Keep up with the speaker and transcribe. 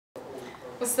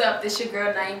What's up? This your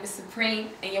girl Nyemiah Supreme,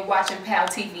 and you're watching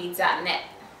PalTV.net.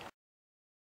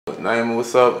 Nyemiah,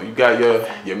 what's up? You got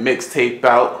your mixtape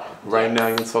out right now.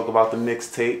 You can talk about the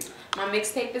mixtape. My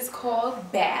mixtape is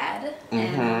called Bad,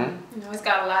 and you know, it's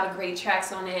got a lot of great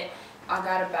tracks on it. I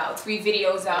got about 3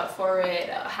 videos out for it: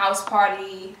 House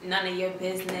Party, None of Your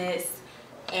Business,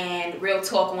 and Real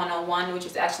Talk 101, which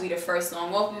is actually the first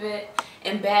song off of it.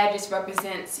 And Bad just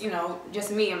represents, you know,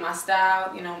 just me and my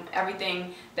style, you know,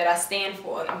 everything that I stand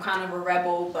for. I'm kind of a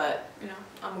rebel, but, you know,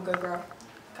 I'm a good girl,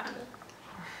 kind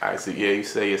of. Alright, so yeah, you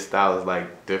say your style is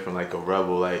like different, like a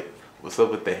rebel. Like, what's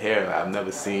up with the hair? Like, I've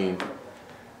never seen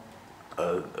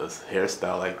a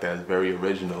hairstyle like that. It's very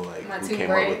original. Like, My who 2 came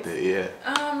braids. up with it?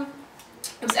 Yeah.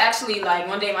 It was actually like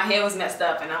one day my hair was messed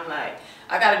up, and I'm like,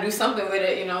 I gotta do something with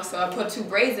it, you know, so I put 2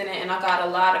 braids in it, and I got a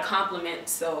lot of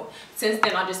compliments. So since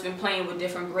then I've just been playing with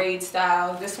different braid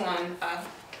styles. This one I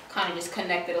kind of just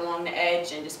connected along the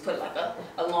edge and just put like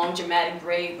a long dramatic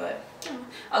braid, but you know,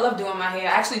 I love doing my hair.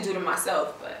 I actually do it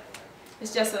myself, but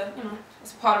it's just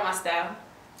it's part of my style.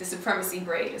 The Supremacy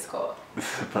braid is called.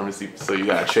 Supremacy. So you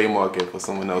gotta trademark it for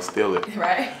someone else steal it.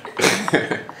 Right.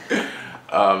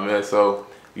 Man, so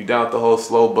you down with the whole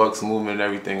slow bucks movement and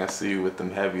everything. I see you with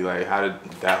them heavy. Like, how did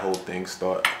that whole thing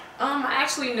start? I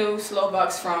actually knew Slow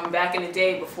Bucks from back in the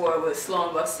day before it was Slow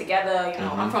and Bucks together. You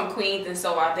know, I'm from Queens and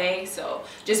so are they. So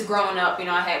just growing up, you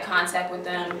know, I had contact with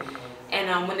them.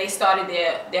 And when they started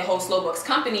their whole Slow Bucks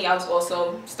company, I was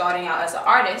also starting out as an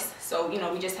artist. So, you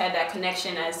know, we just had that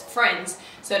connection as friends.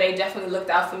 So they definitely looked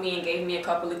out for me and gave me a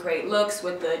couple of great looks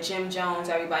with the Jim Jones,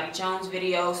 Everybody Jones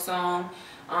video song.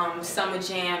 Summer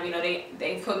Jam, you know,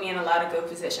 they put me in a lot of good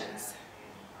positions.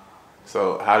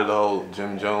 So how did the whole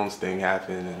Jim Jones thing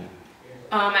happen? And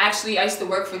Actually, I used to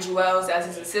work for Jewel's as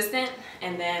his assistant,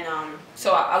 and then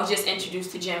so I was just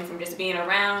introduced to Jim from just being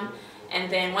around.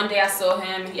 And then one day I saw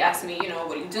him, he asked me, you know,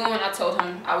 what are you doing? I told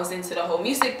him I was into the whole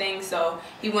music thing, so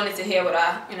he wanted to hear what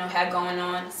I, you know, had going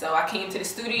on. So I came to the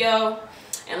studio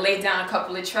and laid down a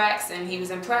couple of tracks, and he was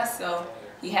impressed. So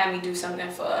he had me do something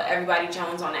for Everybody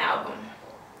Jones on the album.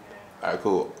 Alright,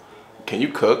 cool. Can you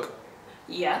cook?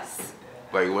 Yes.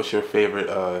 Like, what's your favorite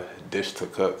dish to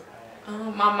cook?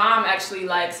 My mom actually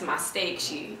likes my steak.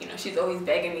 She's always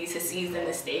begging me to season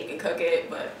the steak and cook it.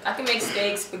 But I can make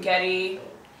steak, spaghetti.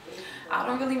 I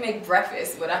don't really make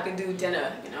breakfast, but I can do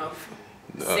dinner. You know,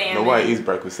 salmon. Nobody eats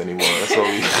breakfast anymore. That's what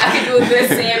we. I can do a good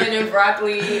salmon and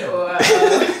broccoli, or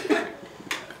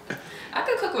I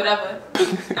could cook whatever.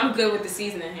 I'm good with the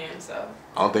seasoning here, so.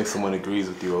 I don't think someone agrees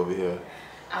with you over here.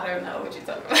 I don't know what you're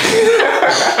talking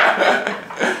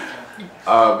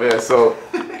about. Man, so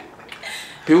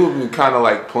people have been kind of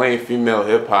like playing female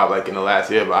hip hop like in the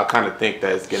last year, but I kind of think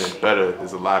that it's getting better.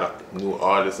 There's a lot of new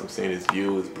artists. I'm seeing it's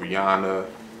you, it's Brianna,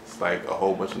 it's like a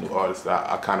whole bunch of new artists that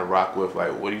I kind of rock with.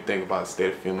 Like, what do you think about the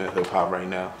state of female hip hop right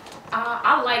now?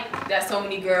 I like that so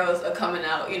many girls are coming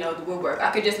out, you know, the woodwork. I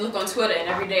could just look on Twitter and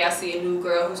every day I see a new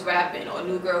girl who's rapping or a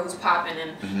new girl who's popping,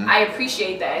 and I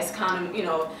appreciate that. It's kind of, you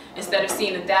know, instead of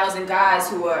seeing 1,000 guys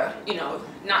who are, you know,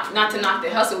 not to knock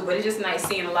their hustle, but it's just nice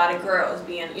seeing a lot of girls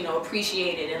being, you know,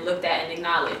 appreciated and looked at and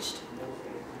acknowledged.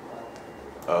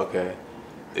 Okay.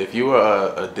 If you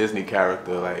were a Disney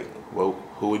character, like,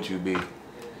 who would you be?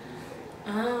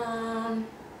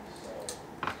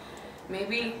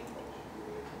 Maybe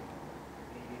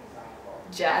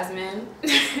Jasmine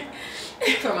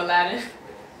from Aladdin.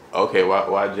 Okay,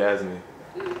 why Jasmine?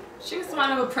 She was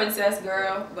kind of a princess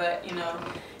girl, but you know,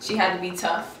 she had to be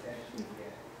tough.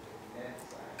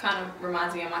 Kind of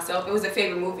reminds me of myself. It was a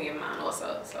favorite movie of mine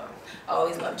also, so I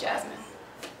always loved Jasmine.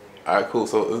 Alright, cool.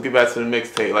 So let's get back to the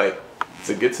mixtape. Like,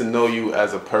 to get to know you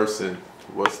as a person,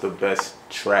 what's the best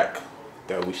track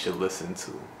that we should listen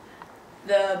to?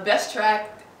 The best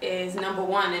track is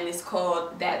 #1, and it's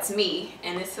called That's Me,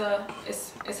 and it's a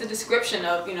description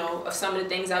of, you know, of some of the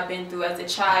things I've been through as a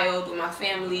child, with my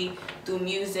family, through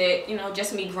music, you know,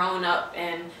 just me growing up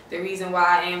and the reason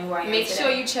why I am who I am. Make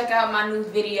sure you check out my new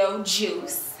video,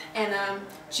 Juice. And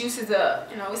Juice is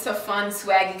it's a fun,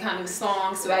 swaggy kind of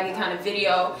song, swaggy kind of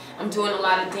video. I'm doing a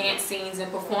lot of dance scenes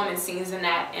and performance scenes in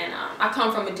that, and I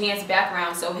come from a dance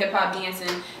background, so hip hop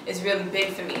dancing is really big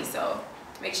for me, so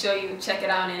make sure you check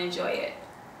it out and enjoy it.